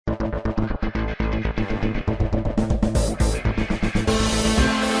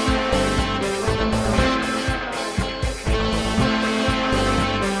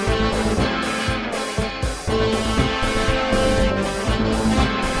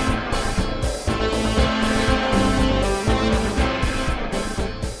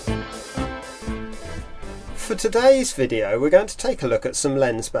today's video we're going to take a look at some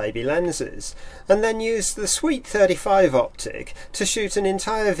Lensbaby lenses and then use the Sweet 35 Optic to shoot an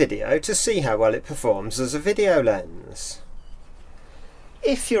entire video to see how well it performs as a video lens.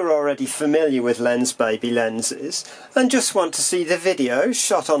 If you're already familiar with Lensbaby lenses and just want to see the video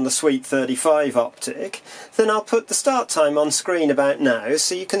shot on the Sweet 35 Optic, then I'll put the start time on screen about now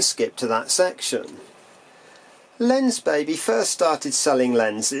so you can skip to that section. Lensbaby first started selling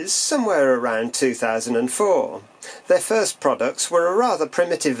lenses somewhere around 2004. Their first products were a rather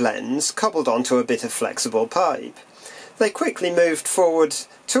primitive lens cobbled onto a bit of flexible pipe. They quickly moved forward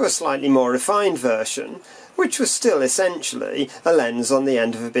to a slightly more refined version, which was still essentially a lens on the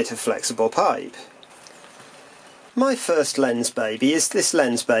end of a bit of flexible pipe. My first Lensbaby is this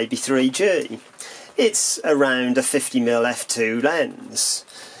Lensbaby 3G. It's around a 50mm f2 lens.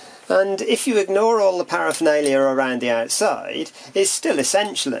 And if you ignore all the paraphernalia around the outside, it's still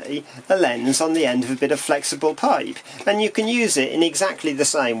essentially a lens on the end of a bit of flexible pipe, and you can use it in exactly the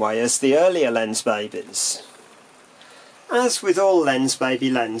same way as the earlier Lensbabies. As with all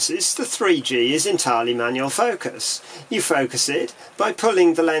Lensbaby lenses, the 3G is entirely manual focus. You focus it by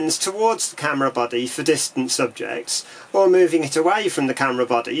pulling the lens towards the camera body for distant subjects, or moving it away from the camera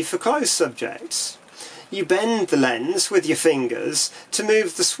body for close subjects. You bend the lens with your fingers to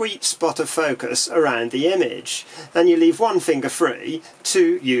move the sweet spot of focus around the image, and you leave one finger free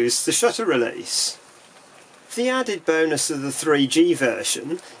to use the shutter release. The added bonus of the 3G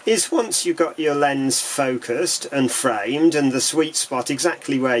version is once you've got your lens focused and framed and the sweet spot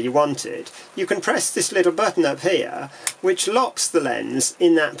exactly where you want it, you can press this little button up here which locks the lens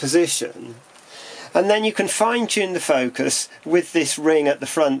in that position. And then you can fine-tune the focus with this ring at the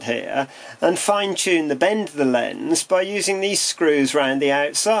front here, and fine-tune the bend of the lens by using these screws round the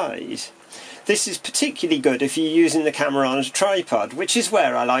outside. This is particularly good if you're using the camera on a tripod, which is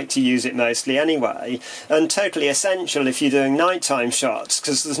where I like to use it mostly anyway, and totally essential if you're doing nighttime shots,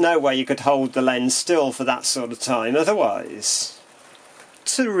 because there's no way you could hold the lens still for that sort of time otherwise.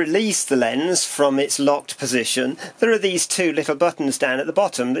 To release the lens from its locked position, there are these two little buttons down at the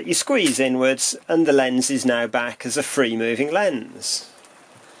bottom that you squeeze inwards, and the lens is now back as a free-moving lens.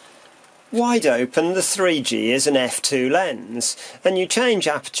 Wide open, the 3G is an f2 lens, and you change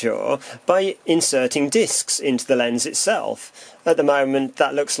aperture by inserting discs into the lens itself. At the moment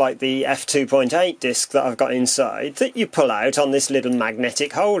that looks like the f2.8 disc that I've got inside that you pull out on this little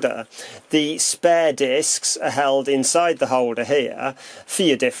magnetic holder. The spare discs are held inside the holder here for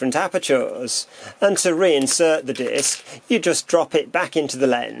your different apertures, and to reinsert the disc you just drop it back into the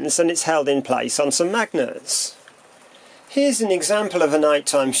lens and it's held in place on some magnets. Here's an example of a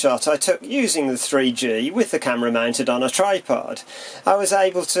nighttime shot I took using the 3G with the camera mounted on a tripod. I was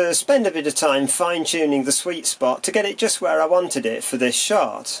able to spend a bit of time fine-tuning the sweet spot to get it just where I wanted it for this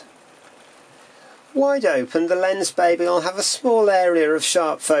shot. Wide open, the Lensbaby will have a small area of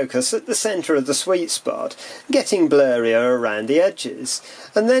sharp focus at the centre of the sweet spot, getting blurrier around the edges,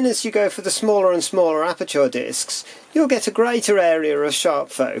 and then as you go for the smaller and smaller aperture discs, you'll get a greater area of sharp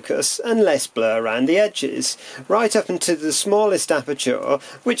focus and less blur around the edges, right up into the smallest aperture,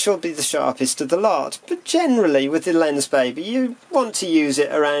 which will be the sharpest of the lot, but generally with the Lensbaby you want to use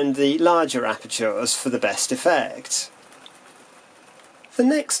it around the larger apertures for the best effect. The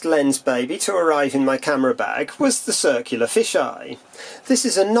next Lensbaby to arrive in my camera bag was the circular fisheye. This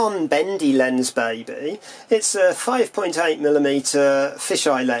is a non-bendy Lensbaby. It's a 5.8mm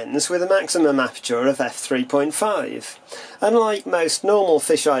fisheye lens with a maximum aperture of f3.5. Unlike most normal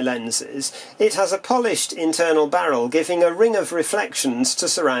fisheye lenses, it has a polished internal barrel giving a ring of reflections to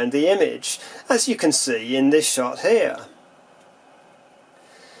surround the image, as you can see in this shot here.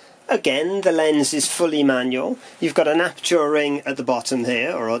 Again, the lens is fully manual. You've got an aperture ring at the bottom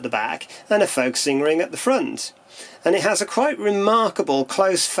here, or at the back, and a focusing ring at the front. And it has a quite remarkable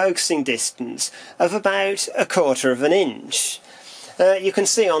close focusing distance of about 1/4 of an inch. You can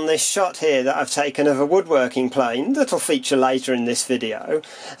see on this shot here that I've taken of a woodworking plane that'll feature later in this video,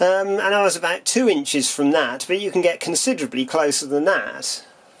 and I was about 2 inches from that, but you can get considerably closer than that.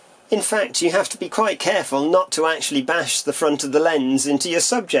 In fact, you have to be quite careful not to actually bash the front of the lens into your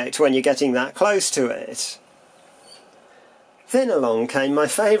subject when you're getting that close to it. Then along came my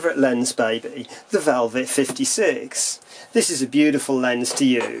favourite Lensbaby, the Velvet 56. This is a beautiful lens to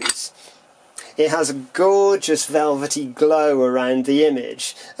use. It has a gorgeous velvety glow around the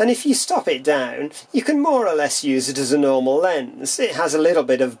image, and if you stop it down you can more or less use it as a normal lens. It has a little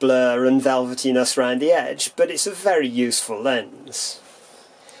bit of blur and velvetiness around the edge, but it's a very useful lens.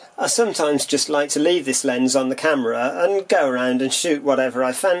 I sometimes just like to leave this lens on the camera and go around and shoot whatever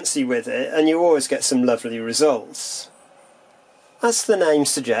I fancy with it, and you always get some lovely results. As the name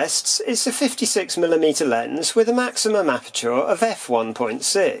suggests, it's a 56mm lens with a maximum aperture of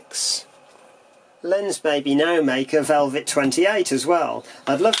f1.6. Lensbaby now make a Velvet 28 as well.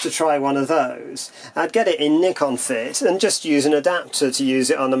 I'd love to try one of those. I'd get it in Nikon fit and just use an adapter to use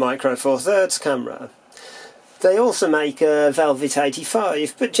it on a Micro Four Thirds camera. They also make a Velvet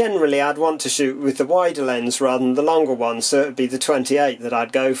 85, but generally I'd want to shoot with the wider lens rather than the longer one, so it would be the 28 that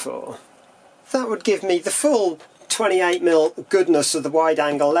I'd go for. That would give me the full 28mm goodness of the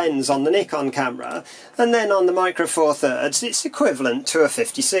wide-angle lens on the Nikon camera, and then on the Micro Four Thirds it's equivalent to a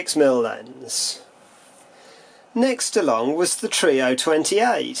 56mm lens. Next along was the Trio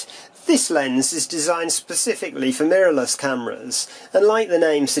 28. This lens is designed specifically for mirrorless cameras, and like the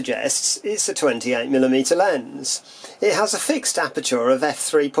name suggests, it's a 28mm lens. It has a fixed aperture of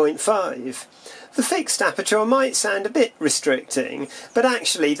f3.5. The fixed aperture might sound a bit restricting, but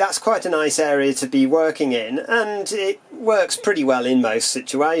actually that's quite a nice area to be working in, and it works pretty well in most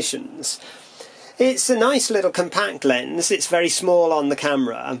situations. It's a nice little compact lens, it's very small on the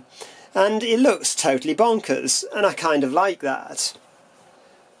camera, and it looks totally bonkers, and I kind of like that.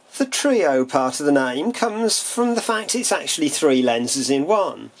 The Trio part of the name comes from the fact it's actually 3 lenses in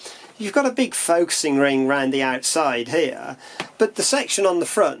one. You've got a big focusing ring round the outside here, but the section on the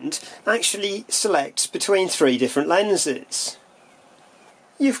front actually selects between 3 different lenses.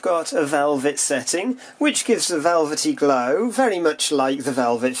 You've got a velvet setting, which gives a velvety glow, very much like the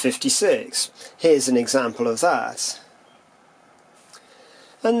Velvet 56. Here's an example of that.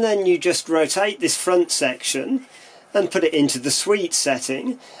 And then you just rotate this front section and put it into the sweet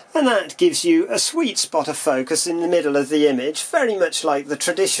setting, and that gives you a sweet spot of focus in the middle of the image, very much like the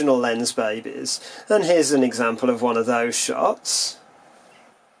traditional Lensbabies. And here's an example of one of those shots.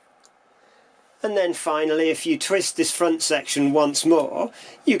 And then finally, if you twist this front section once more,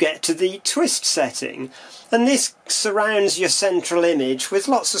 you get to the twist setting, and this surrounds your central image with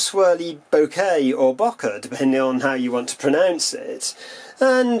lots of swirly bokeh or bokeh, depending on how you want to pronounce it.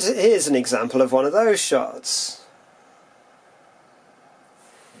 And here's an example of one of those shots.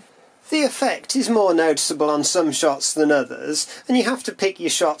 The effect is more noticeable on some shots than others, and you have to pick your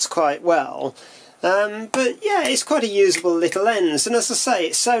shots quite well. But yeah, it's quite a usable little lens, and as I say,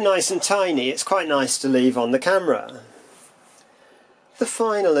 it's so nice and tiny, it's quite nice to leave on the camera. The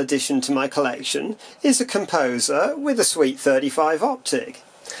final addition to my collection is a composer with a sweet 35 optic.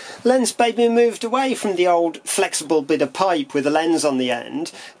 Lensbaby moved away from the old flexible bit of pipe with a lens on the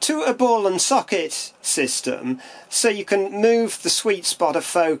end to a ball and socket system, so you can move the sweet spot of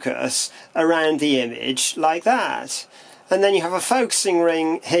focus around the image like that. And then you have a focusing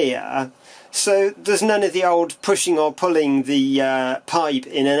ring here, so there's none of the old pushing or pulling the pipe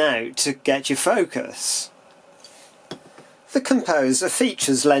in and out to get your focus. The composer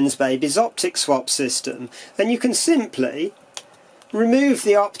features Lensbaby's optic swap system, and you can simply remove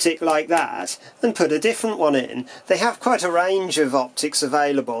the optic like that and put a different one in. They have quite a range of optics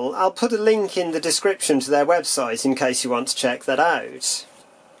available. I'll put a link in the description to their website in case you want to check that out.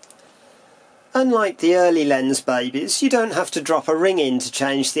 Unlike the early Lensbabies, you don't have to drop a ring in to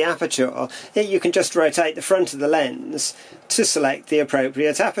change the aperture. You can just rotate the front of the lens to select the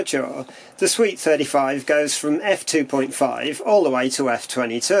appropriate aperture. The Sweet 35 goes from f2.5 all the way to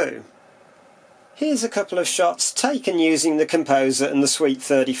f22. Here's a couple of shots taken using the composer and the Sweet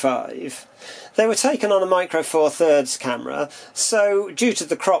 35. They were taken on a Micro Four Thirds camera, so due to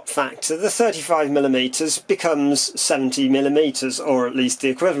the crop factor, the 35mm becomes 70mm, or at least the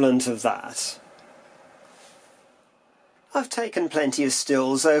equivalent of that. I've taken plenty of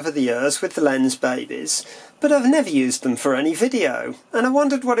stills over the years with the Lensbabies, but I've never used them for any video, and I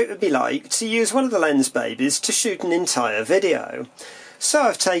wondered what it would be like to use one of the Lensbabies to shoot an entire video. So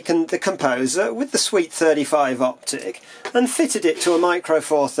I've taken the composer with the Sweet 35 optic and fitted it to a Micro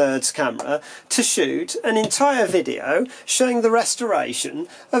Four Thirds camera to shoot an entire video showing the restoration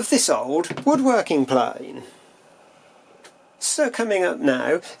of this old woodworking plane. So coming up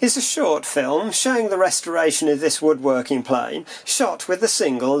now is a short film showing the restoration of this woodworking plane shot with a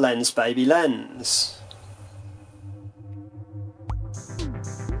single Lensbaby lens.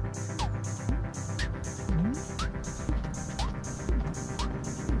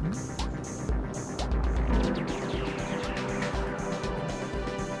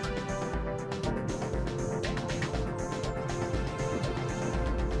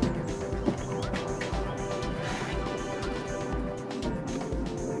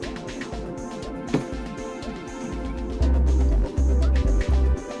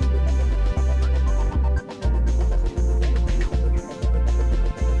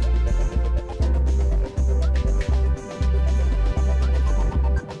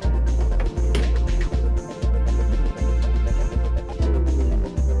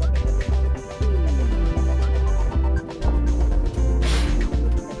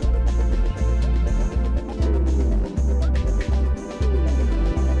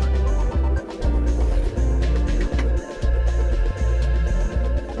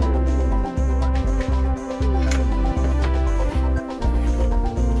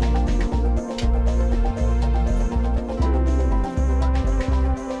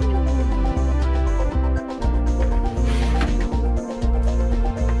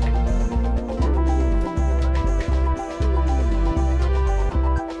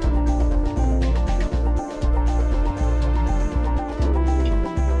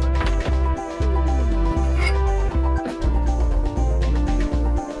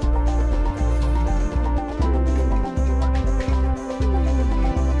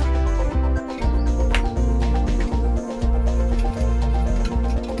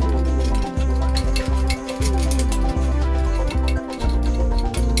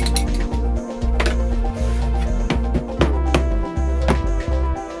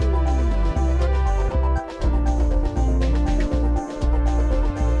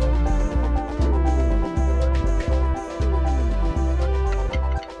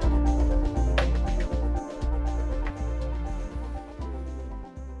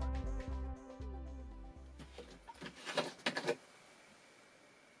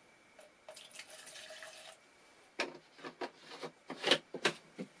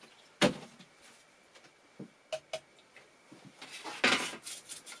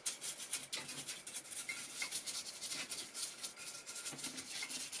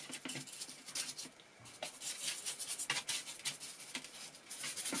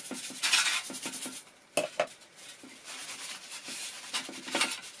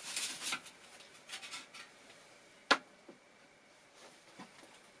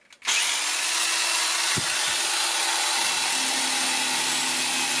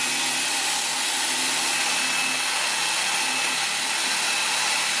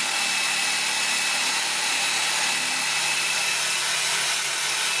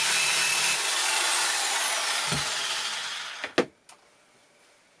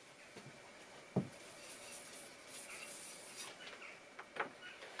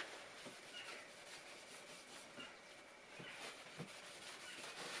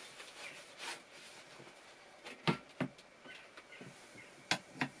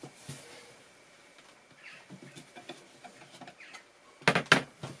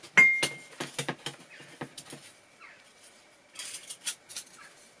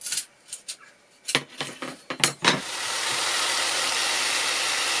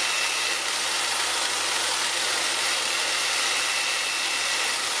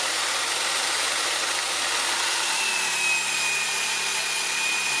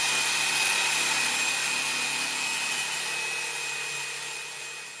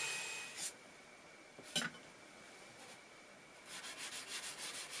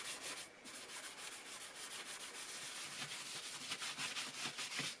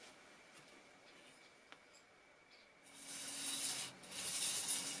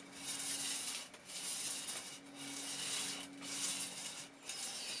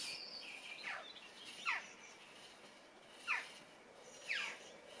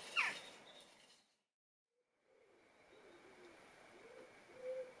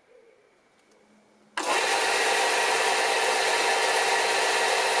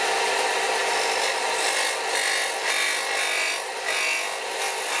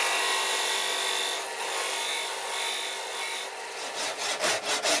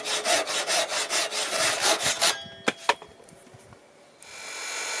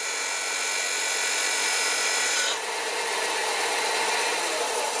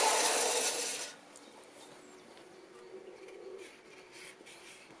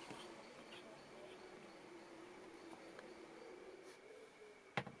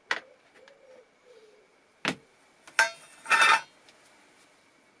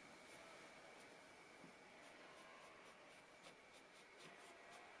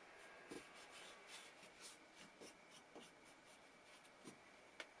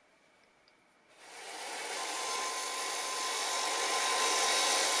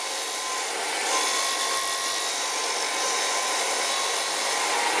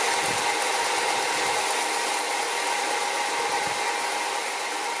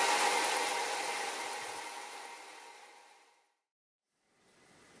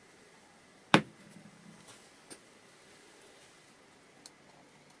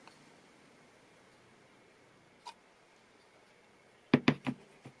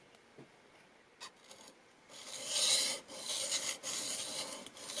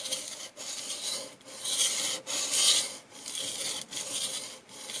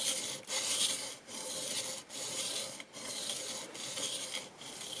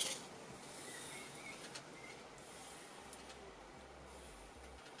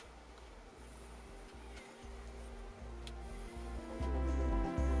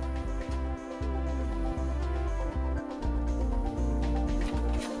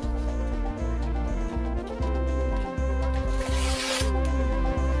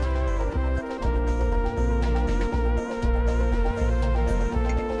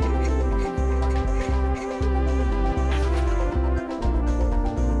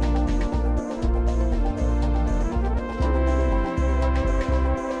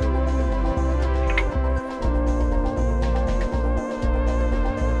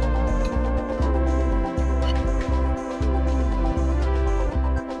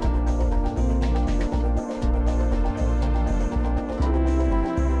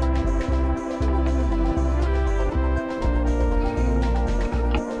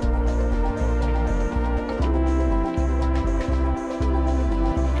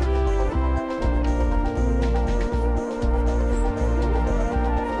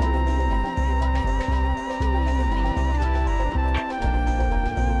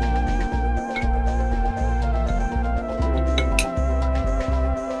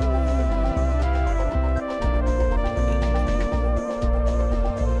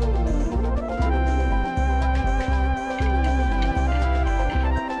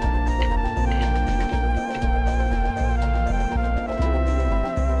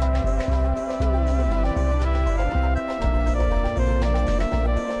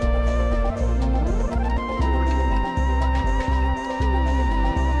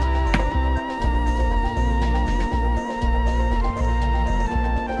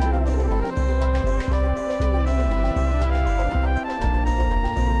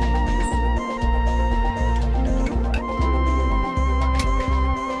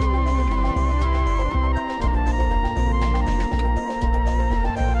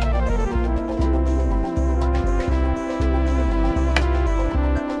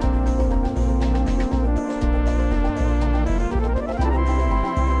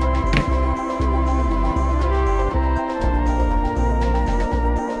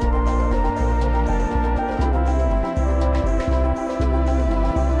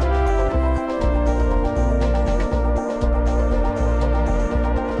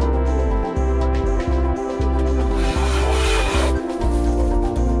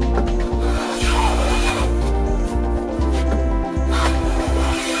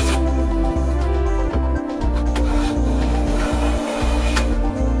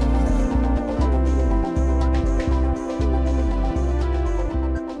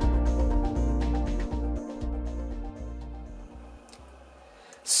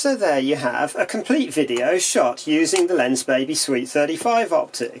 So there you have a complete video shot using the Lensbaby Suite 35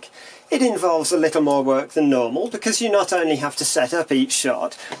 optic. It involves a little more work than normal because you not only have to set up each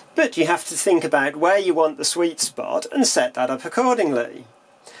shot, but you have to think about where you want the sweet spot and set that up accordingly.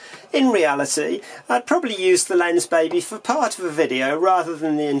 In reality, I'd probably use the Lensbaby for part of a video rather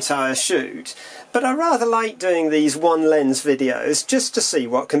than the entire shoot, but I rather like doing these one lens videos just to see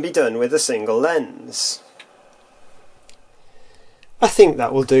what can be done with a single lens. I think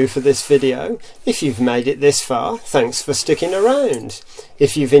that will do for this video. If you've made it this far, thanks for sticking around.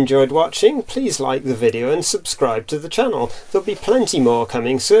 If you've enjoyed watching, please like the video and subscribe to the channel. There'll be plenty more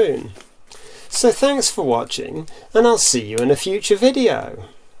coming soon. So thanks for watching, and I'll see you in a future video.